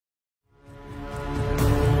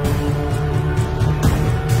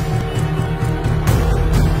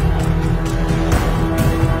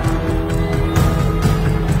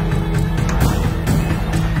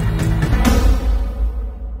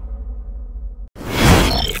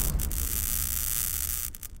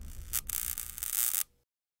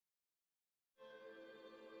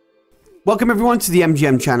Welcome everyone to the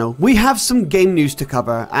MGN channel. We have some game news to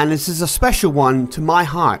cover, and this is a special one to my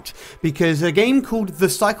heart because a game called The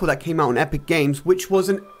Cycle that came out on Epic Games, which was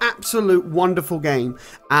an absolute wonderful game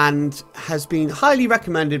and has been highly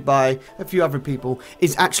recommended by a few other people,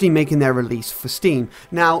 is actually making their release for Steam.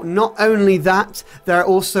 Now, not only that, they're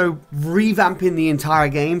also revamping the entire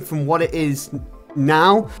game from what it is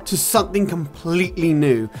now to something completely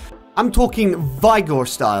new. I'm talking Vigor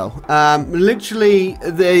style. Literally,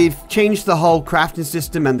 they've changed the whole crafting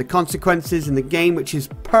system and the consequences in the game, which is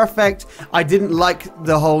perfect. I didn't like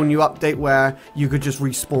the whole new update where you could just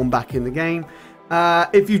respawn back in the game.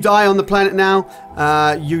 If you die on the planet now,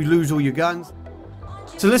 you lose all your guns.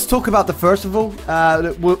 So let's talk about the first of all,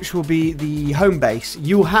 which will be the home base.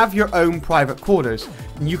 You'll have your own private quarters.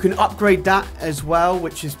 You can upgrade that as well,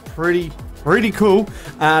 which is pretty cool.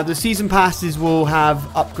 The season passes will have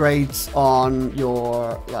upgrades on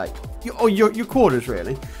your your quarters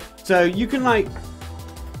really. So you can like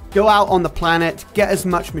go out on the planet, get as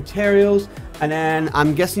much materials, and then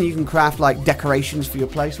I'm guessing you can craft like decorations for your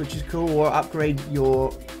place, which is cool, or upgrade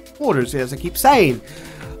your quarters, as I keep saying.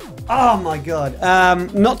 Oh my god.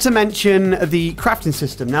 Not to mention the crafting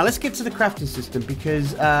system. Now let's get to the crafting system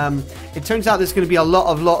because it turns out there's going to be a lot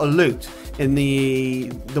of loot in the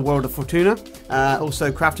world of Fortuna,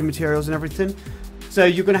 also crafting materials and everything. So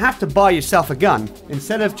you're going to have to buy yourself a gun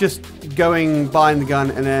instead of just buying the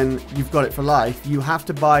gun and then you've got it for life. You have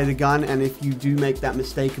to buy the gun, and if you do make that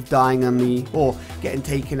mistake of dying on or getting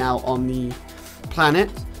taken out on the planet,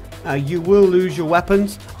 you will lose your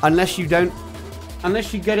weapons unless you get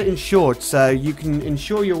it insured. So you can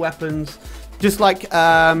insure your weapons, just like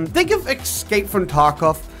think of Escape from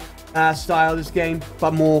Tarkov style this game,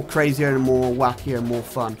 but more crazier and more wackier and more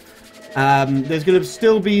fun. There's going to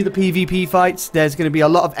still be the PvP fights. There's going to be a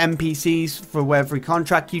lot of NPCs for every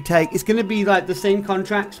contract you take. It's going to be like the same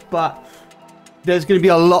contracts, but there's going to be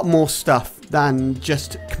a lot more stuff than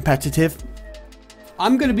just competitive.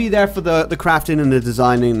 I'm going to be there for the crafting and the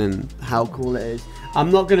designing and how cool it is.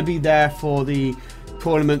 I'm not going to be there for the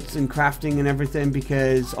tournaments and crafting and everything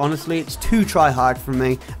because honestly it's too try hard for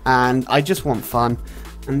me and I just want fun.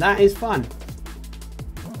 And that is fun.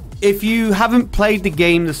 If you haven't played the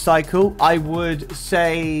game The Cycle, I would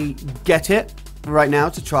say get it right now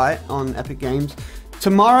to try it on Epic Games.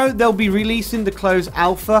 Tomorrow they'll be releasing the closed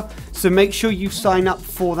alpha, so make sure you sign up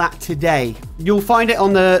for that today. You'll find it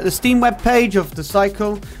on the Steam webpage of The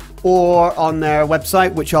Cycle or on their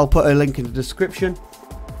website, which I'll put a link in the description.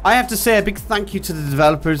 I have to say a big thank you to the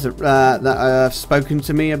developers that have spoken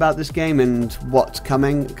to me about this game and what's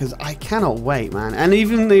coming, because I cannot wait, man. And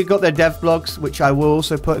even they got their dev blogs, which I will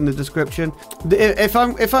also put in the description. If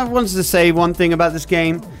I wanted to say one thing about this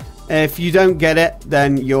game, if you don't get it,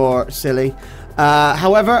 then you're silly.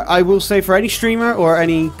 However, I will say for any streamer or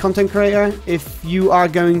any content creator, if you are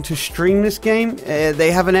going to stream this game, they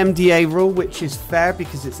have an NDA rule, which is fair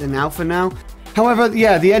because it's in alpha now. However,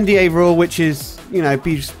 yeah, the NDA rule, which is, you know,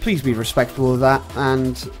 please be respectful of that,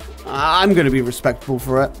 and I'm going to be respectful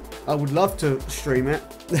for it. I would love to stream it.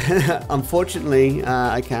 Unfortunately,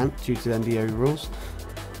 I can't due to NDA rules.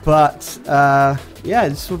 But, yeah,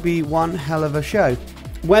 this will be one hell of a show.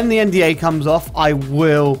 When the NDA comes off, I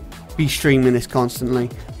will be streaming this constantly.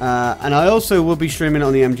 And I also will be streaming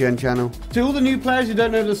on the MGN channel. To all the new players who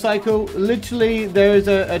don't know The Cycle, literally there is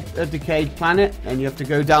a decayed planet and you have to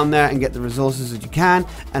go down there and get the resources that you can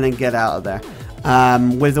and then get out of there.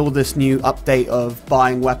 With all this new update of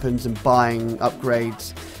buying weapons and buying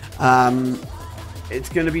upgrades, it's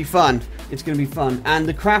going to be fun. It's going to be fun. And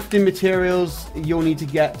the crafting materials you'll need to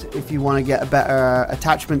get if you want to get a better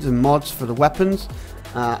attachments and mods for the weapons.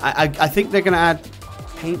 I think they're going to add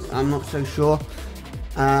paint. I'm not so sure.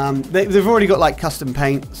 They've already got like custom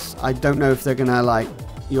paints. I don't know if they're gonna like,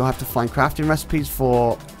 you'll have to find crafting recipes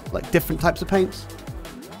for like different types of paints.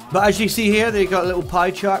 But as you see here, they've got a little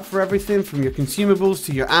pie chart for everything from your consumables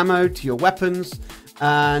to your ammo to your weapons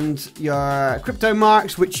and your crypto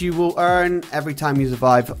marks, which you will earn every time you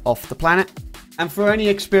survive off the planet. And for any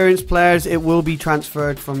experienced players, it will be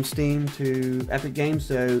transferred from Steam to Epic Games.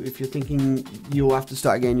 So if you're thinking you'll have to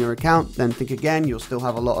start again your account, then think again. You'll still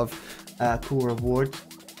have a lot of cool rewards.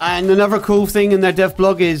 And another cool thing in their dev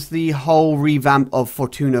blog is the whole revamp of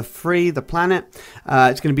Fortuna 3, the planet.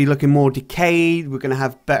 It's going to be looking more decayed. We're going to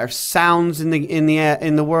have better sounds in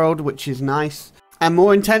the world, which is nice. And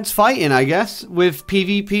more intense fighting, I guess, with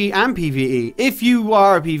PvP and PvE. If you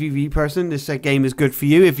are a PvP person, this game is good for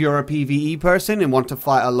you. If you're a PvE person and want to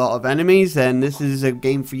fight a lot of enemies, then this is a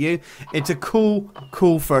game for you. It's a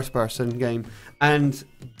cool first-person game. And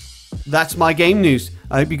that's my game news.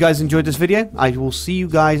 I hope you guys enjoyed this video. I will see you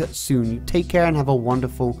guys soon. You take care and have a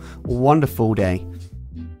wonderful, wonderful day.